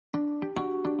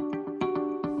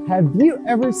Have you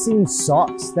ever seen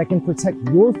socks that can protect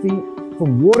your feet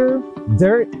from water,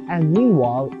 dirt, and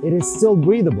meanwhile, it is still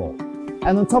breathable?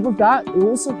 And on top of that, it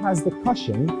also has the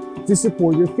cushion to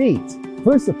support your feet.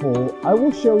 First of all, I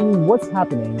will show you what's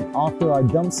happening after I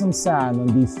dump some sand on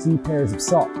these two pairs of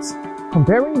socks.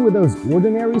 Comparing with those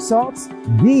ordinary socks,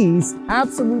 these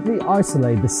absolutely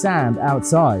isolate the sand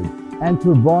outside and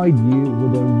provide you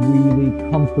with a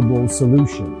really comfortable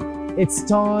solution. It's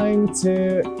time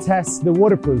to test the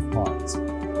waterproof part.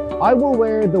 I will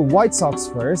wear the white socks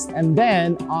first and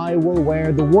then I will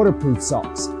wear the waterproof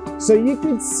socks. So you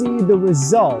could see the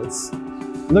results.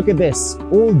 Look at this,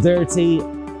 all dirty.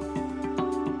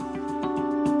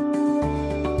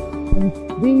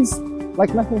 And these,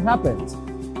 like nothing happened.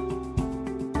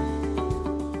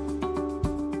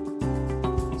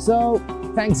 So,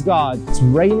 thanks God, it's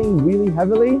raining really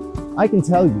heavily. I can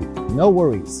tell you, no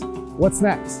worries. What's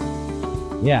next?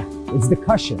 Yeah, it's the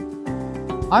cushion.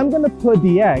 I'm gonna put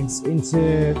the eggs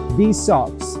into these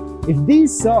socks. If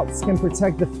these socks can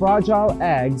protect the fragile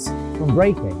eggs from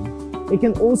breaking, it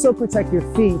can also protect your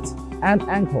feet and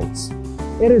ankles.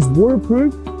 It is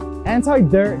waterproof,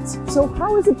 anti-dirt, so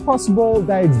how is it possible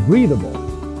that it's breathable?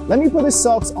 Let me put the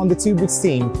socks on the tube with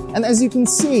steam, and as you can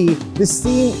see, the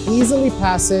steam easily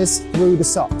passes through the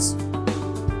socks.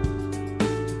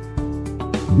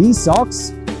 These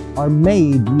socks are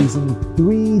made using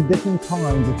 3 different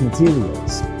kinds of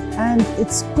materials, and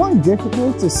it's quite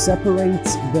difficult to separate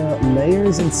the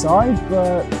layers inside,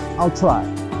 but I'll try.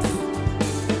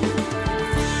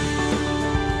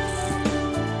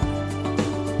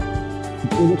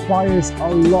 It requires a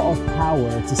lot of power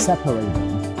to separate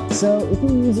them. So if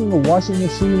you're using a washing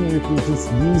machine or if you're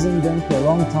just using them for a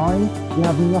long time, you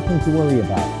have nothing to worry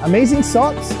about. Amazing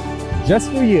socks just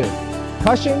for you.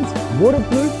 Cushioned,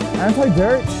 waterproof,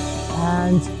 anti-dirt,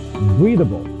 and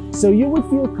breathable. So you would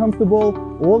feel comfortable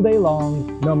all day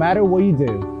long, no matter what you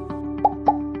do.